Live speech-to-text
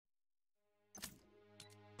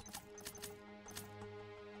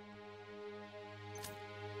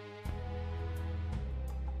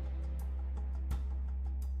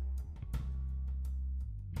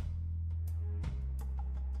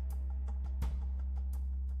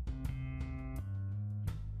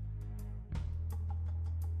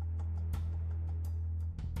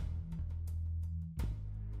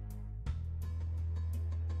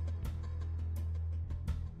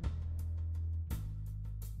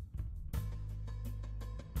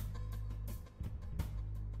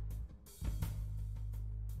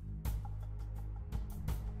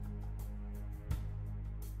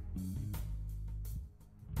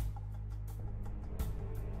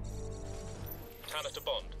Tanner to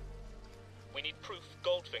Bond. We need proof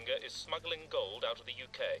Goldfinger is smuggling gold out of the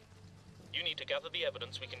UK. You need to gather the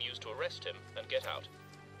evidence we can use to arrest him and get out.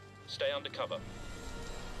 Stay undercover.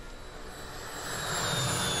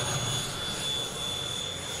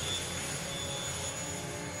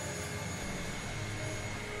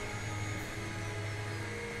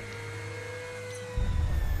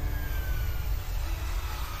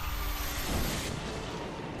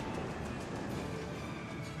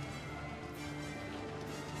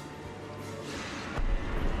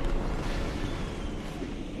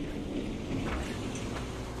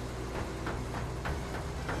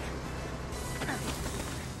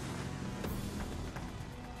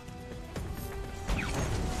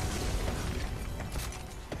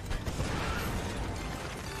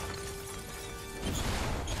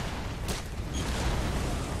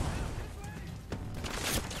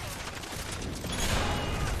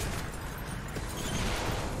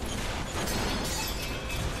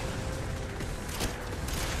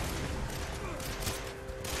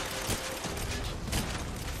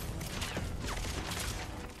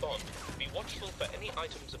 Watchful for any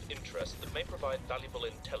items of interest that may provide valuable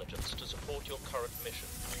intelligence to support your current mission.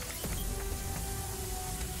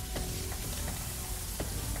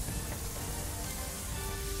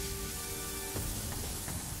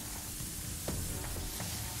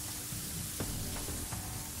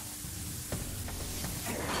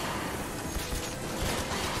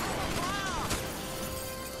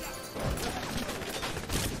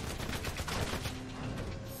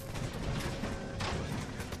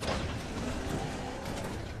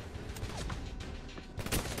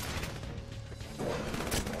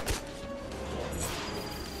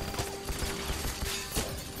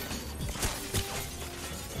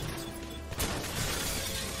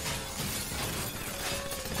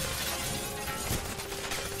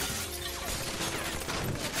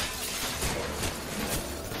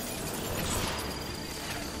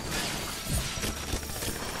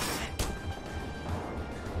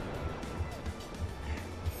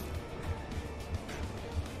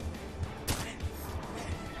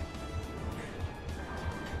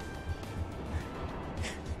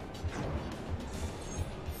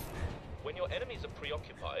 When your enemies are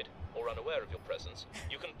preoccupied or unaware of your presence,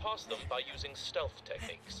 you can pass them by using stealth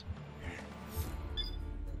techniques.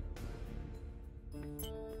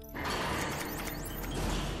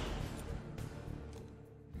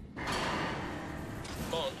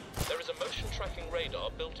 Bond, there is a motion tracking radar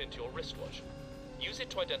built into your wristwatch. Use it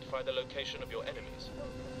to identify the location of your enemies.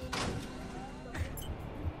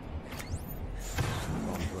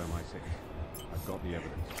 Bond to MI6. I've got the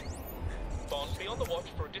evidence. Bond, be on the watch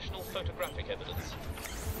for additional photographic evidence.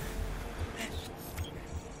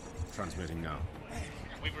 Transmitting now.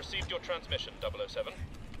 We've received your transmission, 007.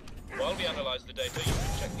 While we analyze the data, you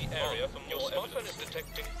can check the area for more evidence. Your smartphone is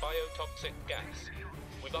detecting biotoxic gas.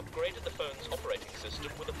 We've upgraded the phone's operating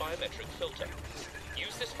system with a biometric filter.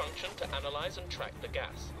 Use this function to analyze and track the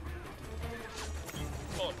gas.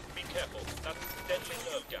 Bond, be careful. That's deadly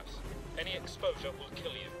nerve gas. Any exposure will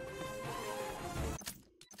kill you.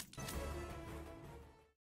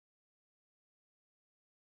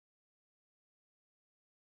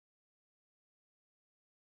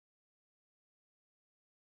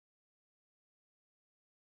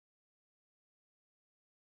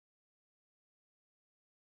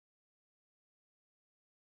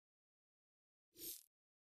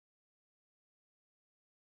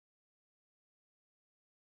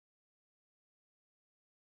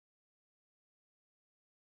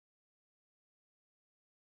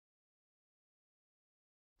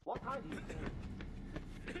 What hide you?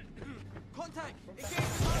 Contact! Engage the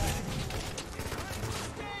target!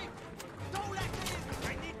 Escape! Don't let me in!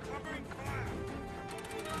 I need covering fire!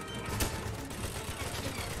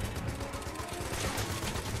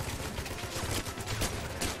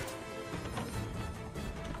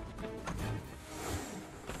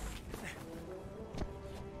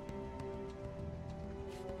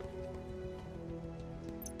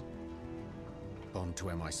 Bond to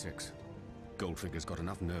MI6. Goldfinger's got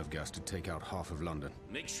enough nerve gas to take out half of London.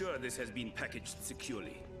 Make sure this has been packaged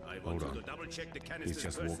securely. I want you to double-check the canisters. He's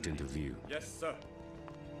just walked into view. Yes, sir.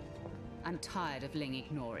 I'm tired of Ling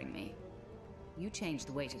ignoring me. You change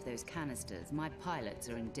the weight of those canisters, my pilots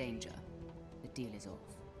are in danger. The deal is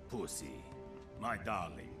off. Pussy. My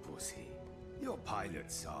darling Pussy. Your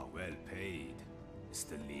pilots are well paid.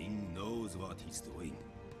 Mr. Ling knows what he's doing.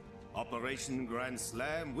 Operation Grand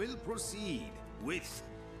Slam will proceed with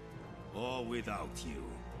or without you.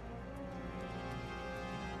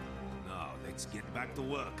 Now, let's get back to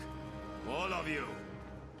work. All of you!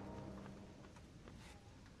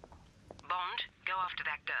 Bond, go after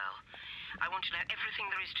that girl. I want want to know everything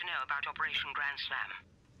there is to know about Operation Grand Slam.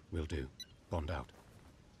 Will do. Bond out.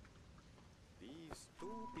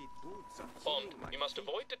 Bond, you must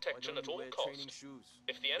avoid detection at all costs.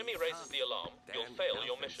 If the enemy raises the alarm, you'll fail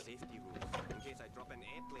your mission.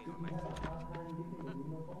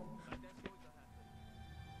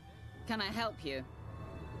 Can I help you?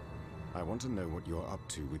 I want to know what you're up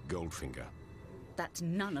to with Goldfinger. That's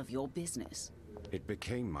none of your business. It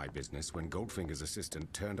became my business when Goldfinger's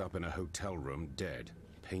assistant turned up in a hotel room dead,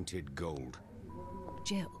 painted gold.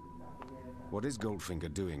 Jill. What is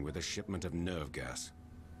Goldfinger doing with a shipment of nerve gas?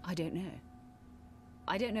 I don't know.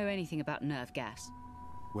 I don't know anything about nerve gas.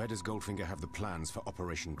 Where does Goldfinger have the plans for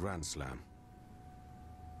Operation Grand Slam?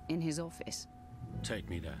 In his office. Take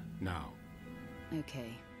me there, now.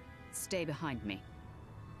 Okay. Stay behind me.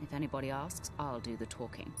 If anybody asks, I'll do the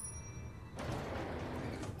talking.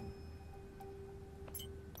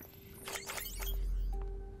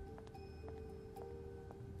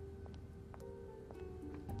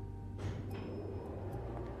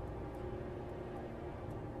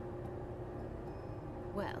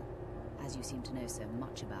 Well, as you seem to know so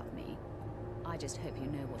much about me, I just hope you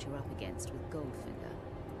know what you're up against with Goldfinger.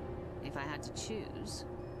 If I had to choose,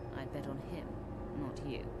 I'd bet on him, not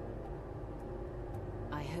you.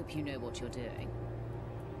 I hope you know what you're doing.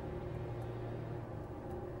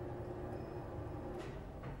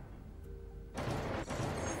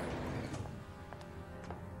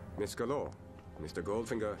 Miss Galore, Mr.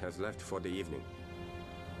 Goldfinger has left for the evening.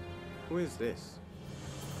 Who is this?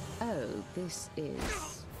 Oh, this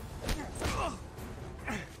is...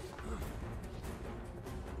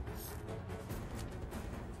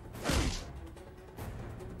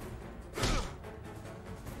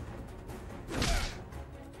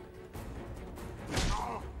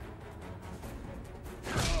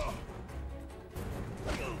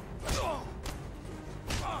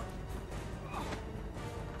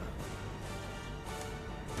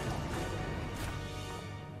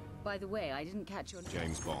 By the way, I didn't catch your name.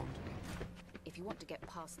 James Bond. If you want to get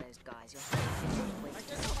past those guys, you'll have to wait.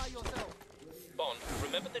 Identify yourself. Bond,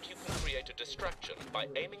 remember that you can create a distraction by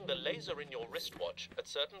aiming the laser in your wristwatch at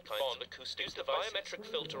certain kinds of acoustic devices. Use the biometric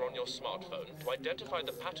filter on your smartphone to identify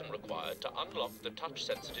the pattern required to unlock the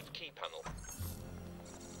touch-sensitive key panel.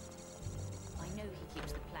 I know he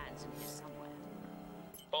keeps the plans in here somewhere.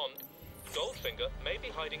 Bond, Goldfinger may be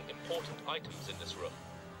hiding important items in this room.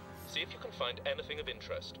 See if you can find anything of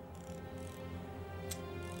interest.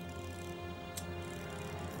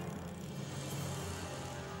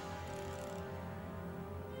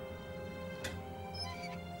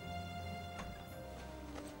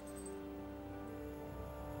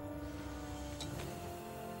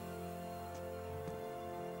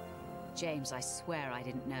 James, I swear I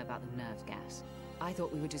didn't know about the nerve gas. I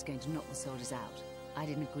thought we were just going to knock the soldiers out. I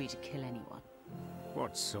didn't agree to kill anyone.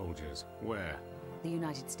 What soldiers? Where? The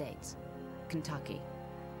United States. Kentucky.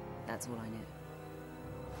 That's all I know.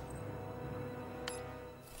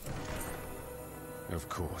 Of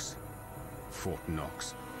course. Fort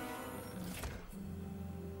Knox.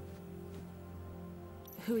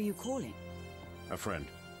 Who are you calling? A friend.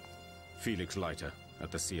 Felix Leiter,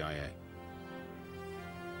 at the CIA.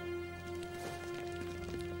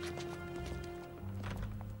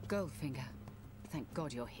 Goldfinger. Thank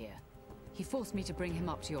God you're here. He forced me to bring him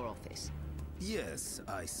up to your office. Yes,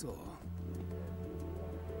 I saw.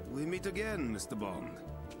 We meet again, Mr. Bond.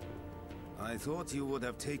 I thought you would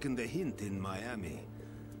have taken the hint in Miami.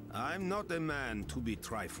 I'm not a man to be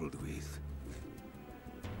trifled with.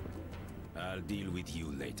 I'll deal with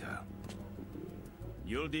you later.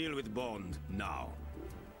 You'll deal with Bond now.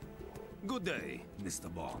 Good day,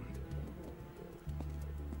 Mr. Bond.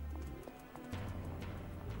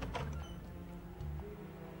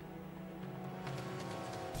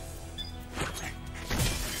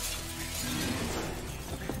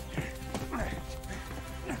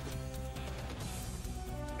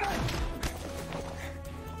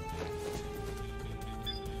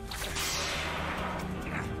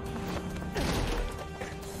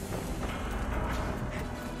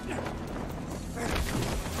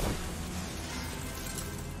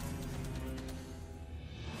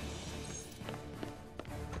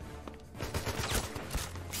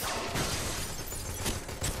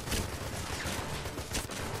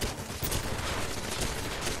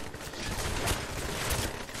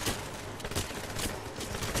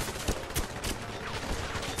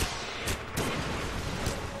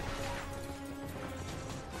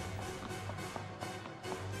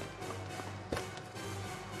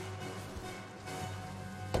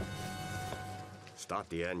 Start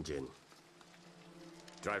the engine.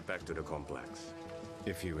 Drive back to the complex.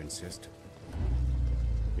 If you insist.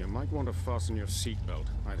 You might want to fasten your seatbelt.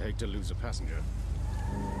 I'd hate to lose a passenger.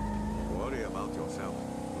 Worry about yourself,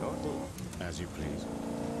 not me. As you please.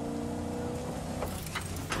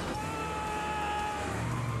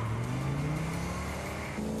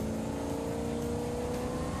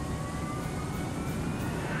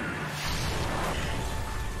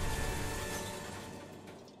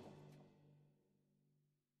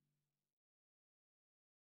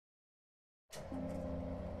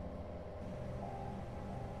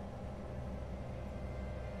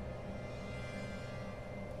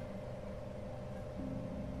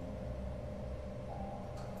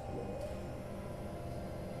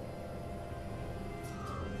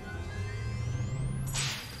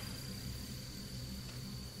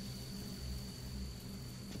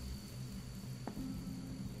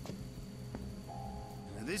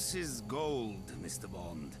 This is gold, Mr.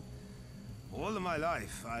 Bond. All of my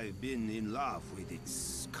life, I've been in love with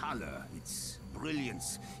its color, its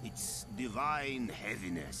brilliance, its divine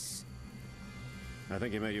heaviness. I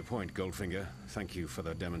think you made your point, Goldfinger. Thank you for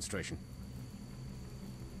the demonstration.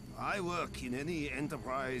 I work in any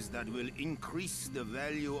enterprise that will increase the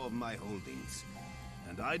value of my holdings.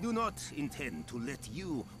 And I do not intend to let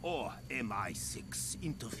you or MI6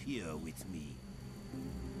 interfere with me.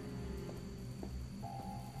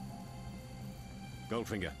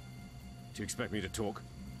 Goldfinger, do you expect me to talk?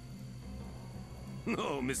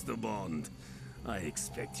 No, Mr. Bond. I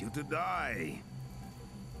expect you to die.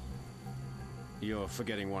 You're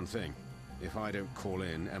forgetting one thing. If I don't call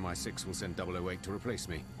in, MI6 will send 008 to replace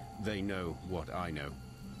me. They know what I know.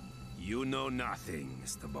 You know nothing,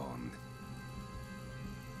 Mr. Bond.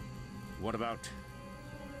 What about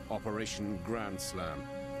Operation Grand Slam?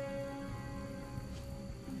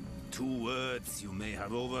 2 words you may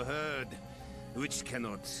have overheard, which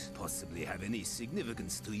cannot possibly have any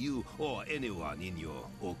significance to you or anyone in your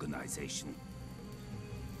organization.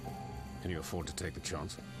 Can you afford to take the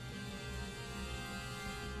chance?